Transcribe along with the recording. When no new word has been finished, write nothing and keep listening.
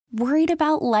Worried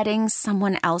about letting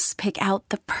someone else pick out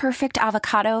the perfect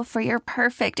avocado for your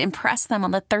perfect impress them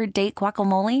on the third date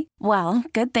guacamole? Well,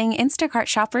 good thing Instacart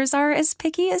shoppers are as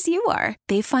picky as you are.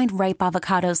 They find ripe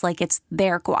avocados like it's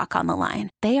their guac on the line.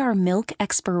 They are milk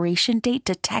expiration date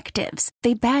detectives.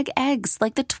 They bag eggs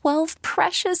like the 12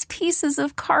 precious pieces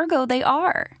of cargo they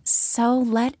are. So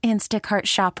let Instacart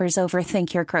shoppers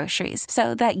overthink your groceries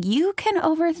so that you can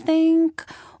overthink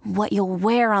what you'll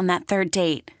wear on that third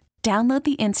date. Download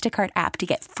the Instacart app to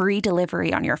get free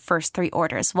delivery on your first 3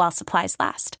 orders while supplies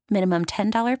last. Minimum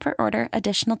 $10 per order.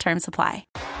 Additional terms apply.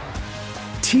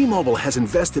 T-Mobile has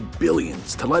invested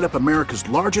billions to light up America's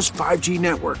largest 5G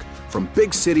network, from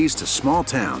big cities to small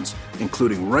towns,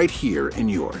 including right here in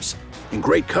yours. And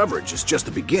great coverage is just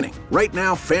the beginning. Right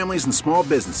now, families and small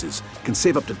businesses can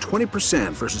save up to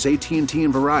 20% versus AT&T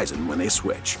and Verizon when they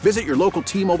switch. Visit your local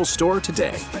T-Mobile store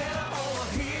today.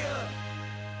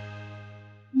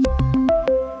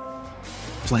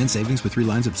 Plan savings with 3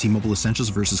 lines of T-Mobile Essentials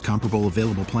versus comparable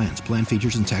available plans. Plan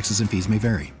features and taxes and fees may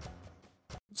vary.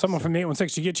 Someone from the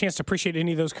 816, did you get a chance to appreciate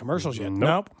any of those commercials yet?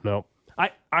 Nope. I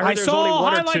heard there's saw only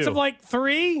one highlights or two. of like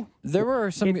 3. There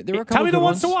were some. There were a couple Tell me the good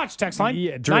ones to watch. Text line.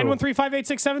 Yeah, Drew.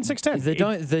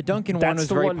 913-586-7610. The Duncan one was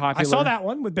very popular. I saw that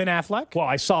one with Ben Affleck. Well,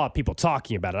 I saw people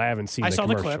talking about it. I haven't seen I the saw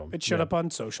the commercial. clip. It showed up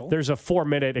on social. There's a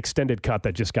 4-minute extended cut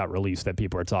that just got released that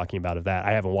people are talking about of that.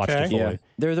 I haven't watched it fully. Yeah.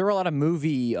 There were a lot of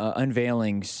movie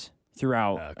unveilings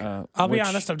throughout. Okay. I'll be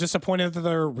honest. I'm disappointed that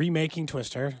they're remaking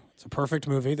Twister. It's a perfect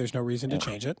movie. There's no reason to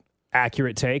change it.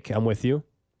 Accurate take. I'm with you.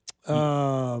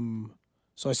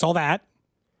 So I saw that.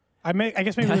 I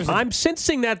guess maybe there's I'm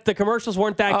sensing that the commercials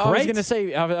weren't that great. I was going to say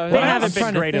They haven't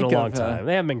been great in a long time.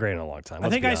 They haven't been great in a long time. I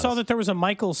think I saw that there was a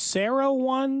Michael Cera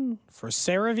one for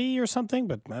CeraVe or something,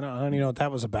 but I don't even know what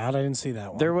that was about. I didn't see that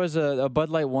one. There was a Bud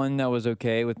Light one that was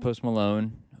okay with Post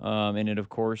Malone in it, of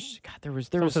course. God, there was.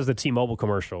 Someone says the T-Mobile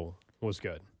commercial was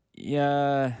good.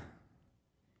 Yeah.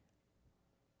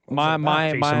 My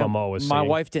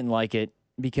wife didn't like it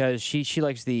because she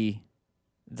likes the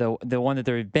one that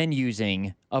they've been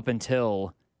using up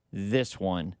until this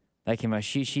one that came out.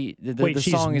 The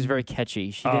song is very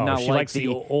catchy. She did not she like likes the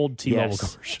old T-Mobile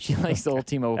commercial. She likes the old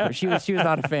T-Mobile commercial. She was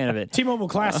not a fan of it. T-Mobile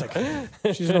Classic.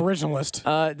 She's an originalist.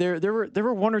 There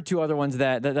were one or two other ones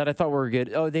that I thought were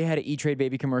good. Oh, they had an E-Trade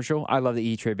Baby commercial. I love the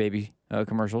E-Trade Baby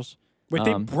commercials. Wait,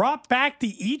 they brought back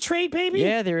the E-Trade Baby?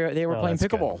 Yeah, they were playing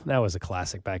pickleball. Good. That was a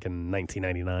classic back in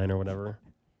 1999 or whatever.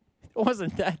 It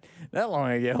wasn't that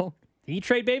long ago.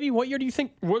 E-Trade Baby? What year do you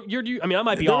think? I mean, I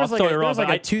might be there off. Was like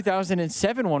a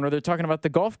 2007 one where they're talking about the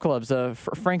golf clubs,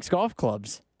 Frank's golf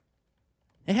clubs.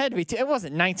 It had to be. It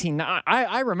wasn't 19.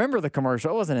 I remember the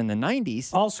commercial. It wasn't in the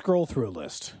 90s. I'll scroll through a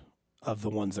list of the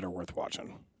ones that are worth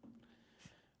watching.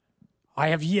 I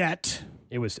have yet.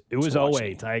 It was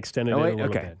 08. I extended it a little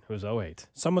bit. It was 08.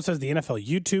 Someone says the NFL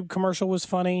YouTube commercial was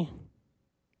funny.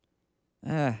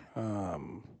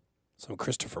 Some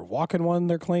Christopher Walken one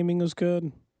they're claiming was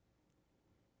good.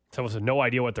 Someone said no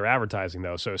idea what they're advertising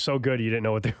though, so it's so good you didn't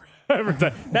know what they were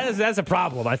advertising. That's a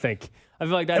problem, I think. I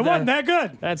feel like it wasn't that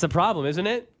good. That's a problem, isn't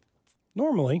it?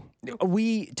 Normally,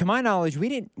 to my knowledge, we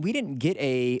didn't get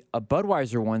a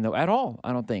Budweiser one though at all.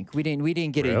 I don't think we didn't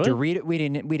get really? a Dorito. We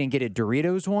didn't get a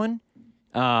Doritos one.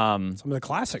 Some of the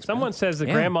classics. Someone says the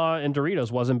Grandma and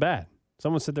Doritos wasn't bad.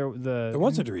 Someone said there was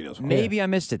a Doritos one. Maybe I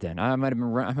missed it then. I might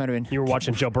have been. You were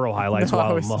watching Joe Burrow highlights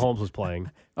while Mahomes was playing.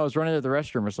 I was running to the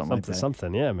restroom or something like that.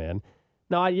 Something, yeah, man.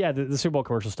 No, the Super Bowl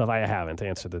commercial stuff, I haven't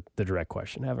answered the direct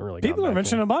question. I haven't really. People are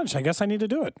mentioning a bunch. I guess I need to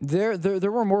do it.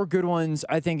 There were more good ones,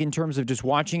 I think, in terms of just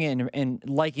watching it and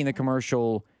liking the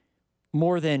commercial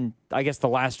more than, I guess, the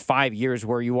last 5 years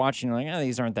where you watch and you're like,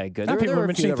 these aren't that good. People are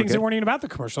mentioning things that weren't even about the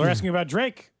commercial. They're asking about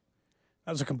Drake.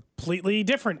 That was a completely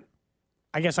different.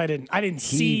 I guess I didn't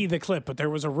see the clip, but there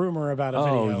was a rumor about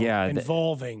a video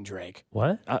involving Drake.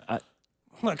 What?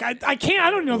 Look, I can't. I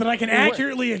don't know that I can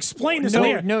accurately explain this. No,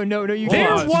 you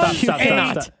can't.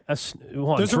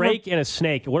 Stop. There's Drake and a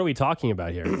snake. What are we talking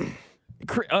about here?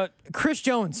 Chris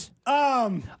Jones.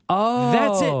 Oh,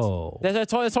 that's it.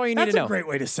 That's all you need to know. That's a great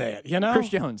way to say it. You know, Chris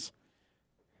Jones.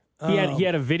 He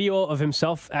had a video of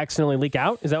himself accidentally leak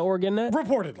out. Is that what we're getting at?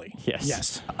 Reportedly,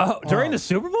 yes. Oh, during the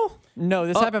Super Bowl? No,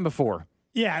 this happened before.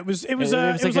 Yeah, it was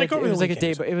like over the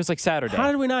weekend. It was like Saturday. How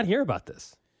did we not hear about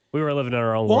this? We were living in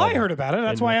our own world. Well, I heard about it.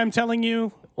 That's why I'm telling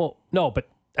you. Well, no, but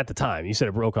at the time, you said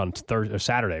it broke on Thursday or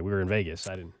Saturday. We were in Vegas.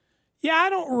 I didn't. Yeah, I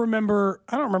don't remember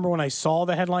when I saw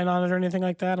the headline on it or anything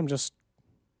like that.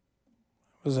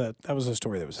 That was a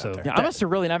story that was out there. Yeah, I must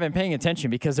have really not been paying attention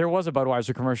because there was a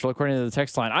Budweiser commercial according to the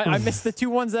text line. I missed the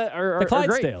two ones that are the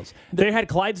Clydesdales. They had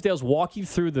Clydesdales walk you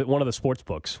through one of the sports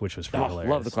books, which was pretty hilarious.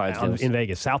 Love the Clydesdales. In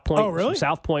Vegas. South Point. Oh, really?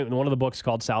 South Point, one of the books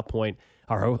called South Point,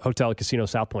 our hotel casino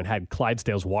South Point had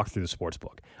Clydesdales walk through the sports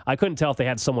book. I couldn't tell if they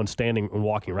had someone standing and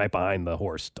walking right behind the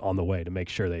horse on the way to make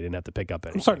sure they didn't have to pick up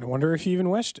anything. I'm starting to wonder if you even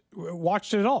watched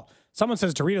it at all. Someone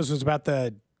says Doritos was about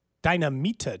the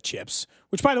Dynamita chips,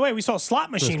 which, by the way, we saw a slot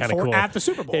machine for cool. at the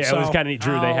Super Bowl. Yeah, so, it was kind of neat,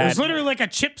 Drew. They it had was literally like a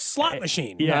chip slot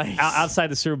machine. Yeah, Nice.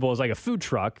 Outside the Super Bowl is like a food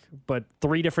truck, but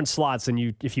 3 different slots,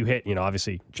 and if you hit,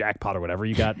 obviously jackpot or whatever,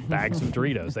 you got bags of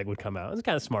Doritos that would come out. It was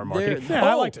kind of smart marketing.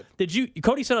 I liked it.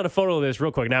 Cody sent out a photo of this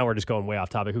real quick. Now we're just going way off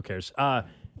topic. Who cares?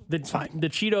 The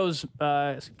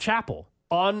Cheetos Chapel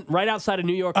right outside of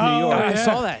New York, New York. I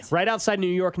saw that. Right outside New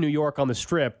York on the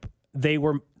Strip. They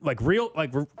were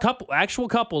actual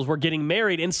couples were getting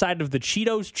married inside of the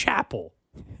Cheetos Chapel.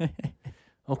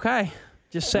 Okay,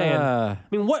 just saying. I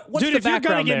mean, what's Dude, the if you're background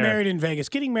gonna get there? married in Vegas,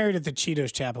 getting married at the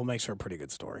Cheetos Chapel makes for a pretty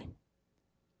good story.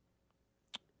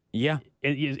 Yeah.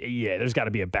 There's got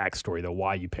to be a backstory though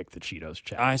why you picked the Cheetos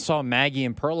Chapel. I saw Maggie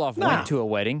and Perloff went to a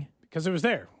wedding. Because it was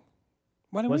there.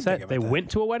 Why didn't What's we think that? about They that? went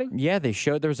to a wedding? Yeah, there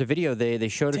was a video. They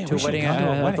showed Damn, it to we a wedding should've gone to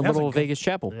a at wedding. the That's little a good- Vegas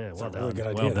chapel. Yeah, That's well a really good done.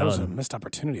 idea. Well That was a done. missed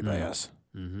opportunity by us.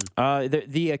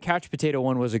 The couch potato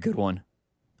one was a good one.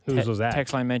 Whose was that?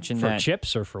 Text line mentioned For that.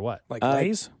 chips or for what? Like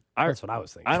Lay's? That's what I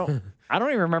was thinking. I don't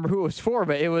even remember who it was for,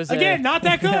 but it was Again, not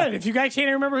that good. If you guys can't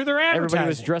even remember who they're advertising. everybody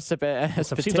was dressed up as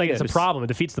It potatoes. seems like it's a problem. It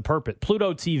defeats the purpose.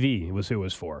 Pluto TV was who it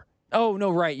was for. Oh no,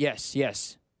 right?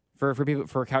 Yes. For people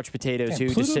for couch potatoes Damn,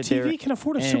 who Pluto just sit there. TV can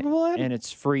afford a and- Super Bowl ad? and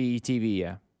it's free TV.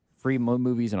 Yeah, free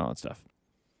movies and all that stuff.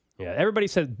 Yeah, everybody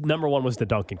said number one was the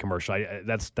Dunkin' commercial.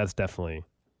 That's definitely,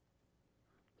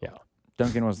 yeah.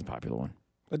 Duncan was the popular one.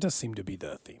 That does seem to be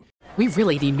the theme. We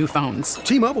really need new phones.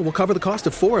 T-Mobile will cover the cost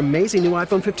of 4 amazing new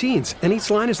iPhone 15s, and each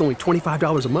line is only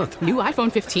 $25 a month. New iPhone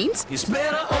 15s? It's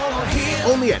better over here.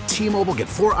 Only at T-Mobile, get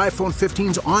 4 iPhone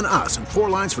 15s on us and 4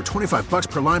 lines for $25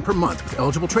 per line per month with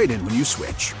eligible trade-in when you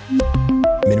switch.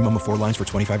 Minimum of 4 lines for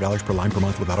 $25 per line per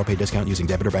month with autopay discount using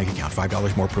debit or bank account.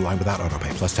 $5 more per line without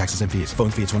autopay, plus taxes and fees. Phone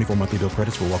fee at 24 monthly bill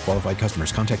credits for well-qualified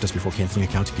customers. Contact us before canceling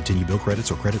account to continue bill credits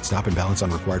or credit stop and balance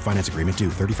on required finance agreement due.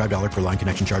 $35 per line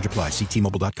connection charge applies. See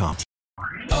T-Mobile.com.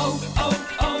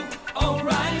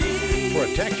 O'Reilly.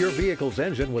 Protect your vehicle's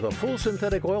engine with a full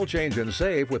synthetic oil change and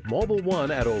save with Mobile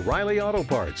One at O'Reilly Auto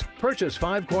Parts. Purchase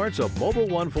 5 quarts of Mobile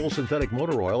One full synthetic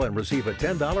motor oil and receive a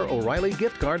 $10 O'Reilly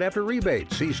gift card after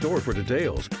rebate. See store for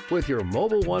details. With your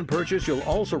Mobile One purchase, you'll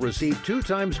also receive 2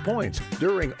 times points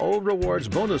during O Rewards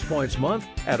Bonus Points Month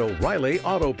at O'Reilly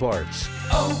Auto Parts.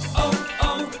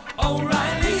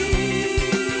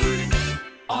 O'Reilly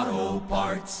Auto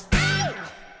Parts.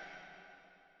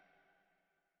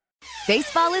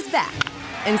 Baseball is back,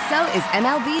 and so is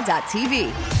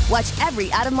MLB.tv. Watch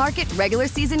every out-of-market regular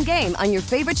season game on your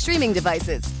favorite streaming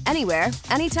devices, anywhere,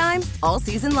 anytime, all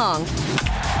season long.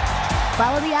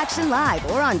 Follow the action live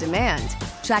or on demand.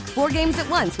 Track 4 games at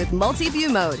once with multi-view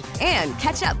mode and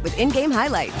catch up with in-game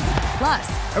highlights.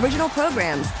 Plus, original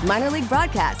programs, minor league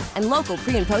broadcasts, and local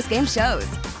pre- and post-game shows.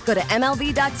 Go to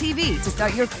MLB.tv to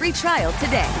start your free trial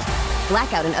today.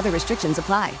 Blackout and other restrictions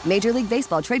apply. Major League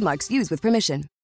Baseball trademarks used with permission.